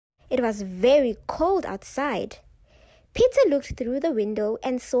It was very cold outside. Peter looked through the window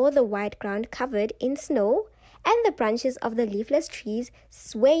and saw the white ground covered in snow and the branches of the leafless trees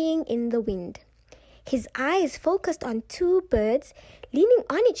swaying in the wind. His eyes focused on two birds leaning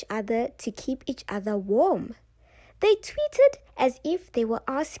on each other to keep each other warm. They tweeted as if they were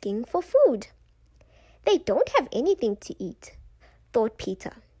asking for food. They don't have anything to eat, thought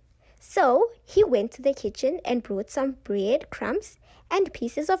Peter. So he went to the kitchen and brought some bread, crumbs, and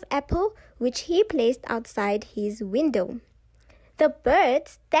pieces of apple, which he placed outside his window. The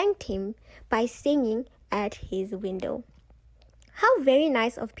birds thanked him by singing at his window. How very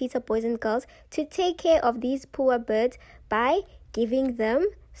nice of Peter, boys and girls, to take care of these poor birds by giving them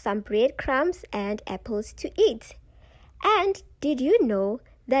some bread, crumbs, and apples to eat. And did you know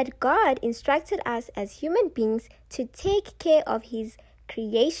that God instructed us as human beings to take care of His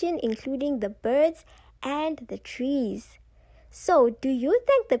creation, including the birds and the trees? So, do you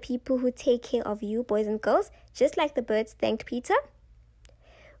thank the people who take care of you, boys and girls, just like the birds thanked Peter?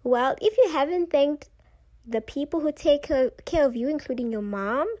 Well, if you haven't thanked the people who take care of you, including your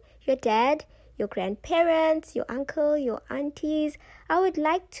mom, your dad, your grandparents, your uncle, your aunties, I would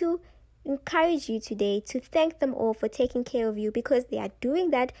like to encourage you today to thank them all for taking care of you, because they are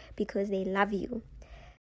doing that because they love you.